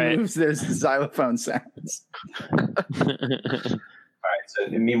when he moves, there's xylophone sounds. All right. So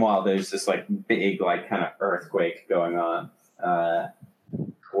meanwhile, there's this like big like kind of earthquake going on.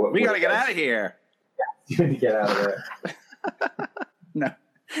 We gotta get out of here. You gotta get out of there. No,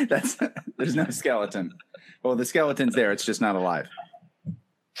 there's no skeleton. Well, the skeleton's there. It's just not alive.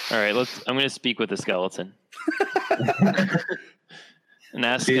 All right, I'm going to speak with the skeleton and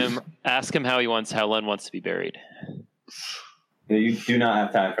ask him how Len wants to be buried. You do not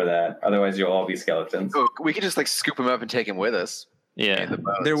have time for that. Otherwise, you'll all be skeletons. Oh, we could just like scoop him up and take him with us. Yeah.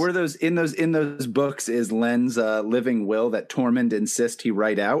 There were those in those books is Len's living will that Tormund insists he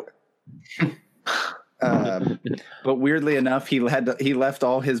write out. But weirdly enough, he left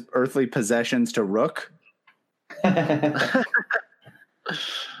all his earthly possessions to Rook.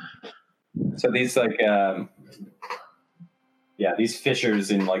 So these like these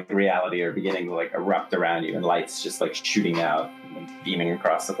fissures in like reality are beginning to like erupt around you, and lights just like shooting out and like, beaming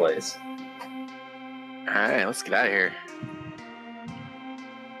across the place. All right, let's get out of here.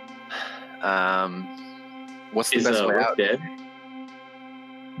 What's the best way Rook out? Dead?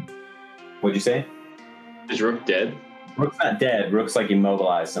 What'd you say? Is Rook dead? Rook's not dead. Rook's like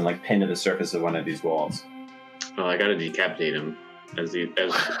immobilized and like pinned to the surface of one of these walls. Oh, I gotta decapitate him as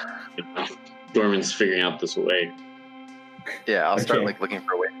Dorman's figuring out this way. Yeah, I'll start Okay. like looking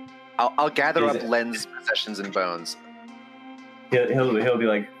for a way. I'll gather up Len's possessions and bones. He'll be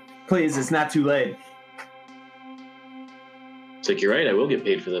like, please, it's not too late. It's like, you're right, I will get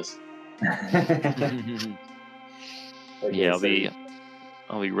paid for this. Okay, Yeah, so-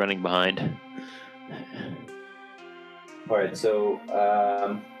 I'll be running behind. All right, so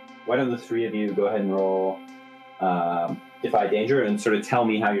why don't the three of you go ahead and roll Defy Danger and sort of tell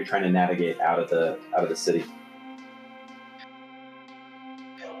me how you're trying to navigate out of the city.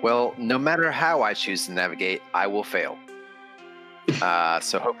 Well, no matter how I choose to navigate, I will fail.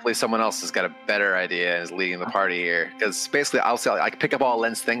 So hopefully someone else has got a better idea and is leading the party here. Because basically, I'll say I can pick up all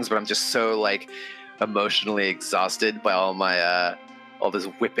Len's things, but I'm just so like emotionally exhausted by all my all this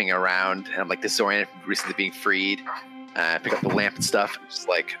whipping around, and I'm like disoriented from recently being freed. Pick up the lamp and stuff. I'm just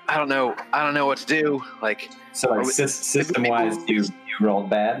like, I don't know what to do. Like, So like system-wise, you rolled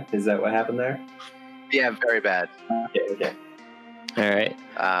bad. Is that what happened there? yeah, very bad. Okay. All right.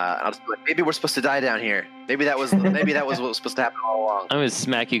 I'll just be like, maybe we're supposed to die down here. Maybe that was what was supposed to happen all along. I'm going to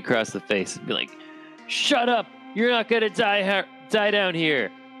smack you across the face and be like, shut up. You're not going to die down here.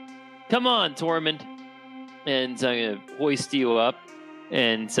 Come on, Tormund. And so I'm going to hoist you up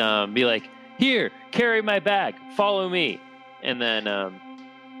and be like, here, carry my bag. Follow me. And then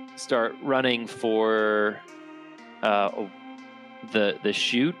start running for the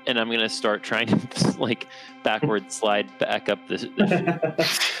chute, and I'm gonna start trying to like backward slide back up the chute.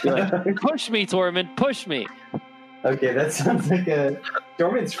 Like, push me, Tormund, push me. Okay, that sounds like a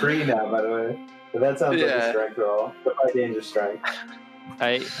Dorman's free now, by the way. But that sounds like a strength roll. Defy Danger strength.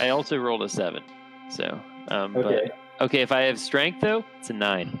 I also rolled a 7. So Okay. but okay, if I have strength though, it's a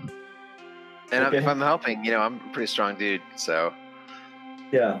 9. And Okay. if I'm helping, I'm a pretty strong dude. So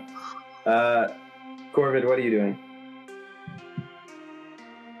Yeah. Corvid, what are you doing?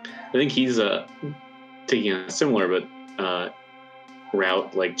 I think he's taking a similar but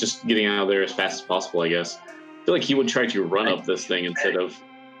route, like just getting out of there as fast as possible, I guess. I feel like he would try to run up this thing instead of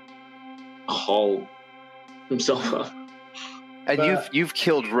haul himself up. and you've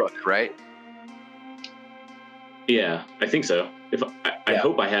killed Rook, right? Yeah, I think so. I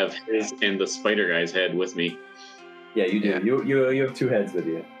hope I have his and the spider guy's head with me. Yeah, you do. Yeah. You have 2 heads with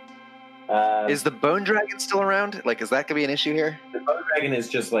you. Is the bone dragon still around? Like, is that gonna be an issue here? The bone dragon is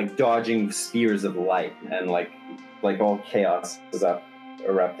just like dodging spheres of light, and like all chaos is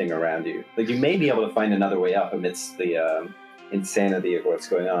erupting around you. Like, you may be able to find another way up amidst the insanity of what's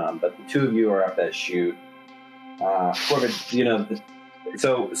going on, but the 2 of you are up that chute. Corbett,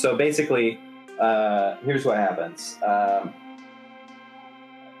 so basically, here's what happens.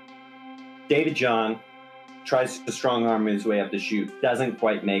 David John tries to strong arm his way up the chute, doesn't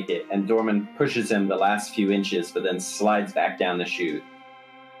quite make it, and Dorman pushes him the last few inches, but then slides back down the chute.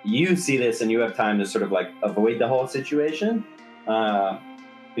 You see this, and you have time to sort of like avoid the whole situation, but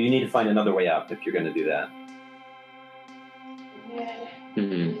you need to find another way up if you're going to do that.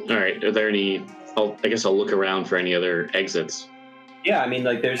 All right. Are there any? I guess I'll look around for any other exits. Yeah, I mean,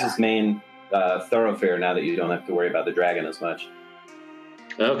 like, there's this main thoroughfare now that you don't have to worry about the dragon as much.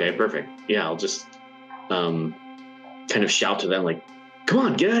 Okay, perfect. Yeah, I'll just kind of shout to them, like, "Come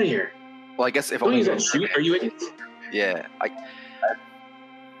on, get out of here!" Well, I guess if only shoot. Are you idiots? Yeah.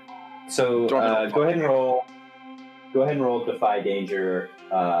 So go ahead and roll. Go ahead and roll Defy Danger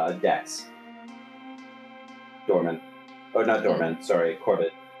Dex. Dorman. Oh, not Dorman. Sorry,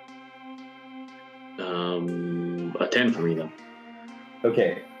 Corbett. A 10 for me though.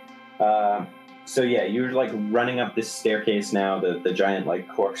 Okay. So yeah, you're like running up this staircase now, the giant like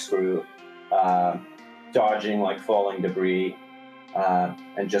corkscrew, dodging like falling debris,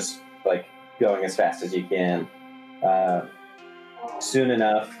 and just like going as fast as you can. Soon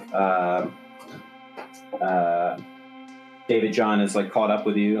enough, David John is like caught up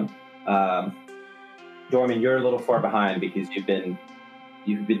with you. Dorman, you're a little far behind because you've been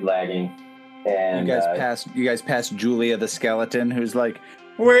lagging. And you guys passed Julia the skeleton, who's like,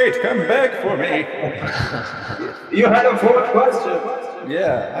 "Wait, come back for me." You had a 4th question.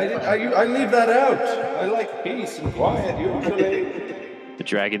 Yeah, I leave that out. I like peace and quiet usually. The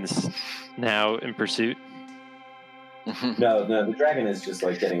dragon's now in pursuit. No, the dragon is just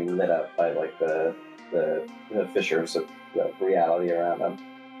like getting lit up by like the fissures of reality around him.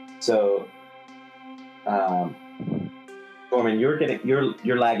 So, Dorman,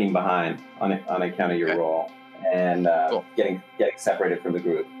 you're lagging behind on account of your roll, and cool. getting separated from the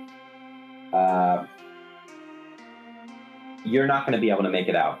group. You're not going to be able to make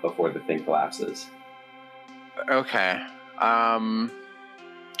it out before the thing collapses. Okay. I'm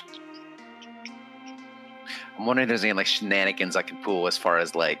wondering if there's any like shenanigans I can pull as far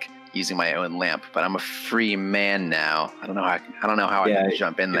as like using my own lamp, but I'm a free man now. I don't know how I can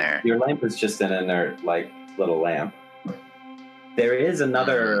jump in there. Your lamp is just an inert like little lamp. There is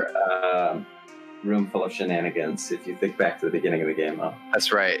another room full of shenanigans if you think back to the beginning of the game, though.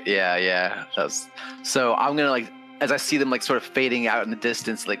 That's right. Yeah. So I'm gonna like, as I see them like sort of fading out in the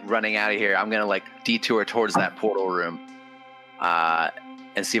distance, like running out of here, I'm gonna like detour towards that portal room,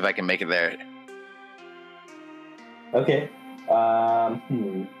 and see if I can make it there. Okay.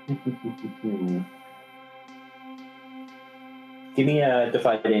 Give me a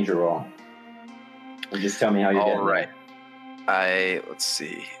Defy Danger roll, and just tell me how you get. All right. Let's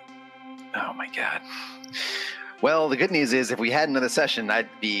see. Oh my god. Well, the good news is if we had another session, I'd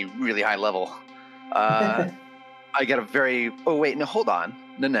be really high level. I got a very. Oh wait, no, hold on.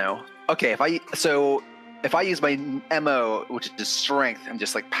 No. Okay, if I use my MO, which is strength, I'm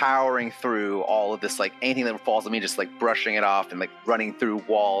just like powering through all of this, like anything that falls on me, just like brushing it off and like running through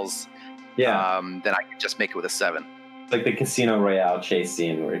walls. Yeah. Then I can just make it with a 7. Like the Casino Royale chase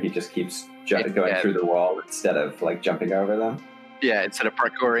scene where he just keeps going through the wall instead of like jumping over them. Yeah, instead of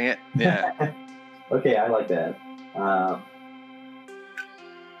parkouring it. Yeah. Okay, I like that.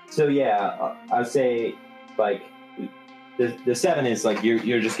 So yeah, I'd say like the 7 is like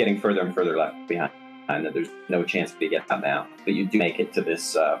you're just getting further and further left behind. And there's no chance to get out now, but you do make it to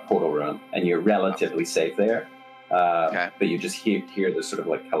this portal room, and you're relatively safe there. Okay. But you just hear this sort of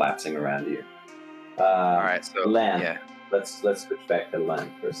like collapsing around you. All right, so Len, yeah. Let's switch back to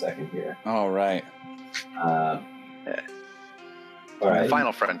Len for a second here. All right. All right.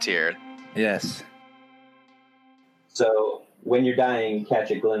 Final frontier. Yes. So when you're dying, you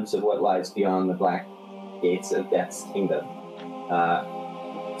catch a glimpse of what lies beyond the black gates of Death's kingdom.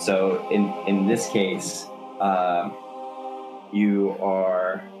 So in this case, you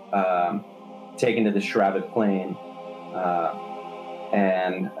are taken to the shrouded plain,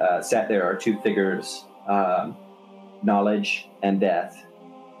 and sat there are 2 figures, Knowledge and Death,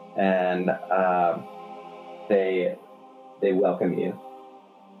 and they welcome you,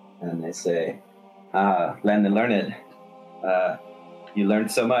 and they say, Len the Learned, you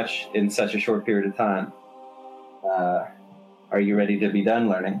learned so much in such a short period of time. are you ready to be done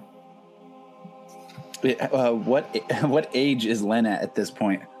learning? What age is Len at this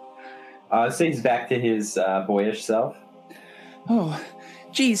point? So he's back to his boyish self. Oh,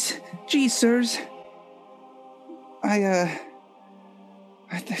 geez, sirs. I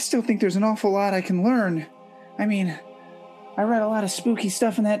still think there's an awful lot I can learn. I mean, I read a lot of spooky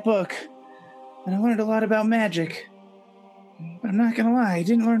stuff in that book, and I learned a lot about magic. But I'm not gonna lie, I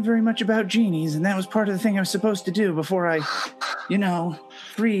didn't learn very much about genies, and that was part of the thing I was supposed to do before I,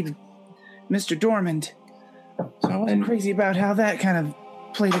 freed Mr. Dormand. So I wasn't crazy about how that kind of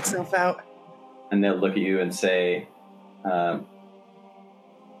played itself out. And they'll look at you and say,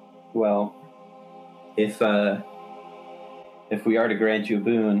 well, if we are to grant you a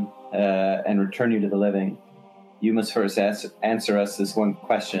boon and return you to the living, you must first answer us this one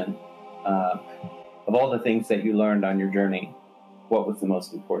question. Of all the things that you learned on your journey, what was the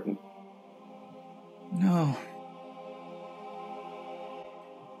most important? No.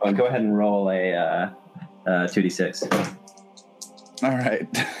 Oh, go ahead and roll a 2d6. All right.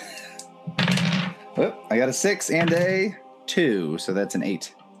 Oh, I got a 6 and a 2, so that's an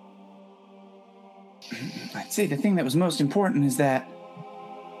 8. I'd say the thing that was most important is that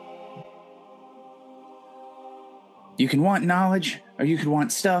you can want knowledge, or you could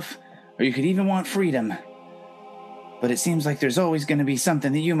want stuff, or you could even want freedom. But it seems like there's always going to be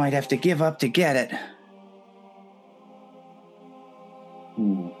something that you might have to give up to get it.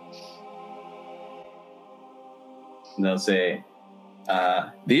 And they'll say,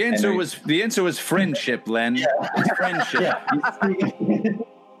 the answer was friendship, Len. Yeah. It's friendship.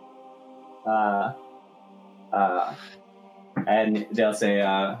 And they'll say,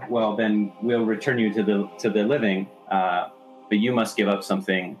 well, then we'll return you to the living, but you must give up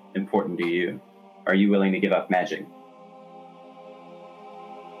something important to you. Are you willing to give up magic?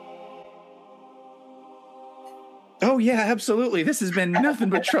 Oh, yeah, absolutely. This has been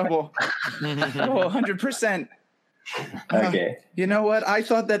nothing but trouble. 100%. Okay. You know what? I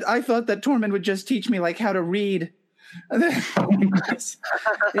thought that Tormund would just teach me like how to read. He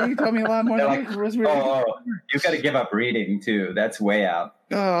taught me a lot more than I was reading. You've got to give up reading too. That's way out.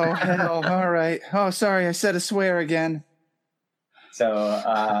 Oh, hell. All right. Oh, sorry. I said a swear again.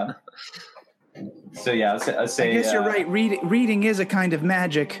 So yeah, I'll say. I guess you're right. Reading is a kind of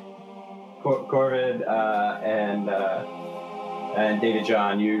magic. Corvid and David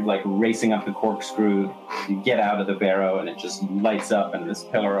John, you're like racing up the corkscrew. You get out of the barrow, and it just lights up, and this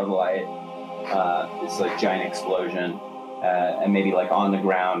pillar of light, this like giant explosion, and maybe like on the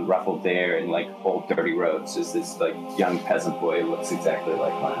ground, ruffled there, and like old dirty roads, is this like young peasant boy who looks exactly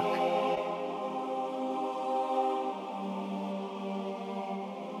like Len.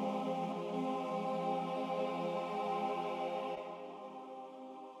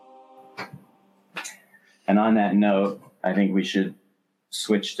 And on that note, I think we should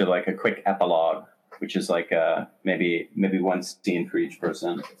switch to like a quick epilogue, which is like maybe one scene for each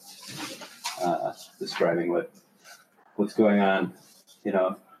person, describing what's going on,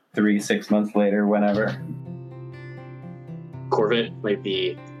 3-6 months later, whenever. Corvette might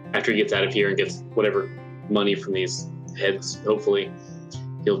be, after he gets out of here and gets whatever money from these heads, hopefully,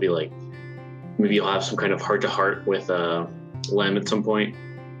 he'll be like, maybe he'll have some kind of heart-to-heart with Lem at some point,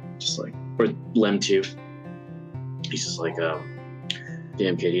 just like, or Lem too. He's just like,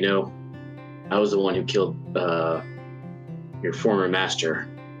 damn kid, I was the one who killed your former master.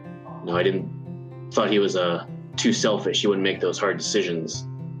 I thought he was too selfish. He wouldn't make those hard decisions.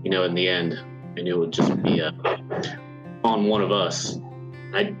 In the end, I knew it would just be on one of us.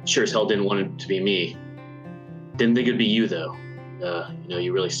 I sure as hell didn't want it to be me. Didn't think it'd be you though.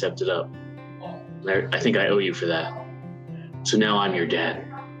 You really stepped it up. I think I owe you for that. So now I'm your dad.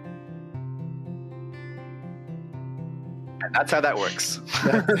 That's how that works.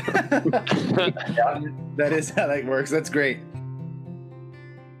 That is how that works. That's great.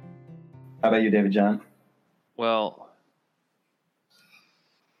 How about you, David John? Well,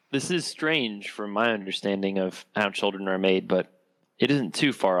 this is strange from my understanding of how children are made, but it isn't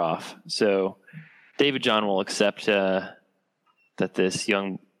too far off. So David John will accept that this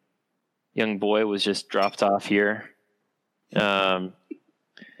young boy was just dropped off here, and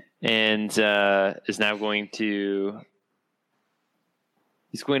is now going to...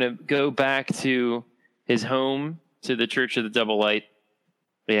 He's going to go back to his home, to the Church of the Double Light,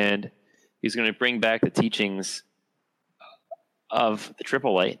 and he's going to bring back the teachings of the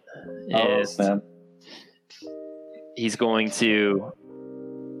Triple Light. And he's going to,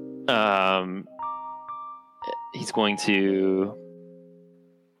 I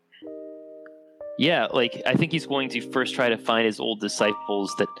think he's going to first try to find his old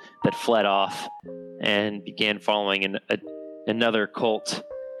disciples that fled off and began following another cult,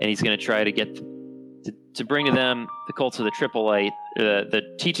 and he's going to try to get to bring to them the cults of the Triple Light, the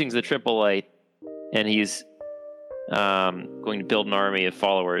teachings of the Triple Light, and he's going to build an army of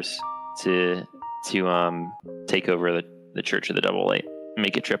followers to take over the Church of the Double Light,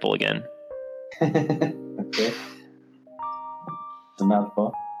 make it triple again. Okay. It's a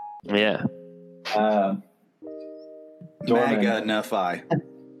mouthful. Yeah. Maga Nuffy.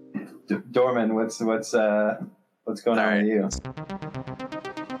 Dorman, what's going on with you?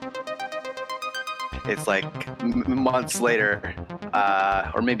 It's like months later,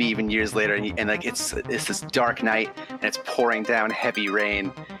 or maybe even years later, and like it's this dark night, and it's pouring down heavy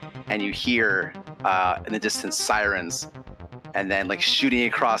rain, and you hear in the distance sirens, and then like shooting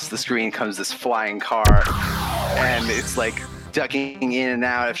across the screen comes this flying car, and it's like ducking in and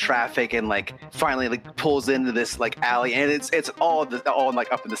out of traffic, and like finally like pulls into this like alley, and it's all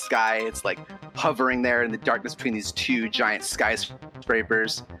like up in the sky. It's like hovering there in the darkness between these two giant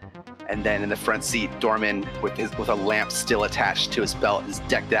skyscrapers. And then in the front seat, Dorman, with a lamp still attached to his belt, is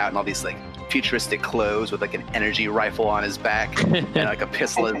decked out in all these like futuristic clothes with like an energy rifle on his back and like a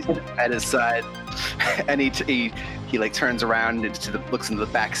pistol at his side. And he like turns around and looks into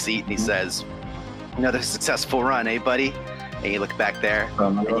the back seat, and he says, "Another successful run, eh, buddy?" And you look back there,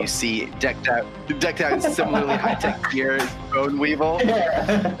 and you see decked out in similarly high-tech gear as Bone Weevil.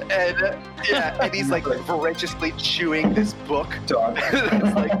 And he's like voraciously chewing this book.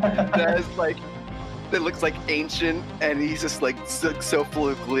 That looks like ancient, and he's just like so full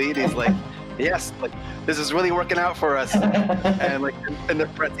of glee. And he's like, "Yes, like this is really working out for us." And like in the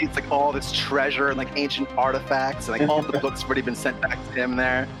front seats, like all this treasure and like ancient artifacts, and like all the books have already been sent back to him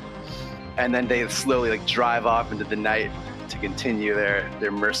there. And then they slowly like drive off into the night to continue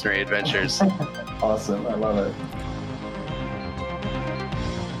their mercenary adventures. Awesome, I love it.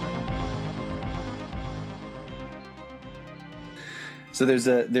 So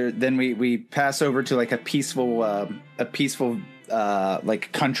then we pass over to like a peaceful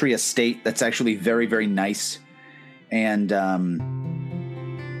like country estate that's actually very, very nice, and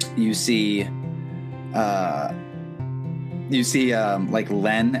you see like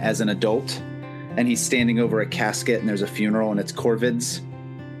Len as an adult, and he's standing over a casket, and there's a funeral, and it's Corvid's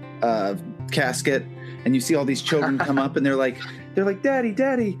casket, and you see all these children come up, and they're like,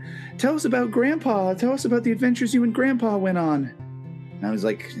 Daddy, tell us about Grandpa. Tell us about the adventures you and Grandpa went on. And I was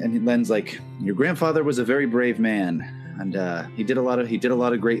like, and Len's like, your grandfather was a very brave man, and he did a lot of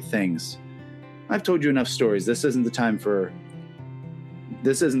great things. I've told you enough stories. This isn't the time for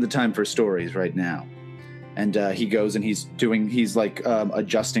stories right now. And he goes and he's like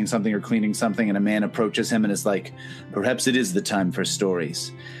adjusting something or cleaning something, and a man approaches him and is like, perhaps it is the time for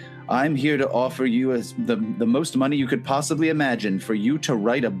stories. I'm here to offer you the most money you could possibly imagine for you to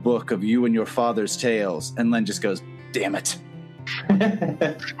write a book of you and your father's tales. And Len just goes, damn it.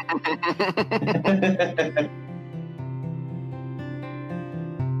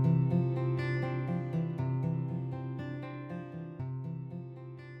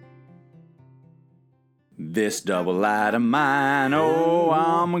 This double light of mine, oh,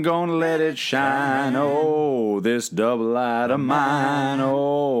 I'm gonna let it shine. Oh, this double light of mine,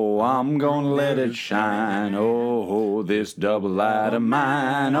 oh, I'm gonna let it shine. Oh, this double light of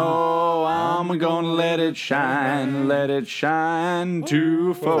mine, oh, I'm gonna let it shine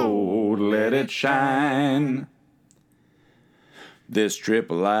twofold, let it shine. This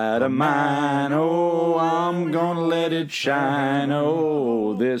triple light of mine, oh, I'm gonna let it shine.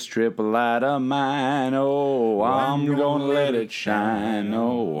 Oh, this triple light of mine, oh, I'm gonna let it shine.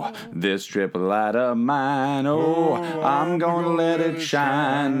 Oh, this triple light of mine, oh, I'm gonna let it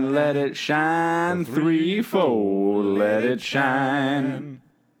shine threefold, let it shine.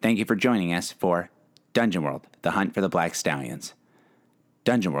 Thank you for joining us for Dungeon World, The Hunt for the Black Stallions.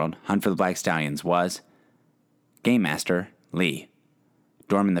 Dungeon World, Hunt for the Black Stallions was Game Master Lee,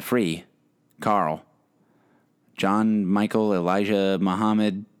 Dorman the Free, Carl, John, Michael, Elijah,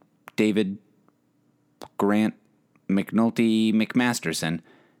 Muhammad, David, Grant, McNulty, McMasterson,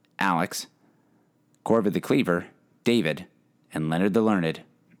 Alex, Corvid the Cleaver, David, and Leonard the Learned,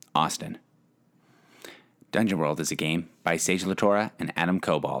 Austin. Dungeon World is a game by Sage Latora and Adam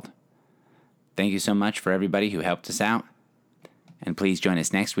Cobald. Thank you so much for everybody who helped us out, and please join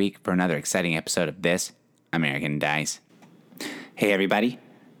us next week for another exciting episode of This American Dice. Hey everybody,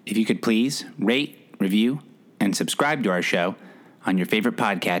 if you could please rate, review, and subscribe to our show on your favorite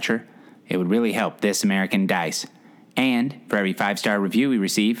podcatcher, it would really help This American Dice. And for every 5-star review we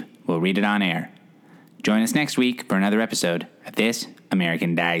receive, we'll read it on air. Join us next week for another episode of This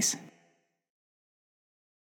American Dice.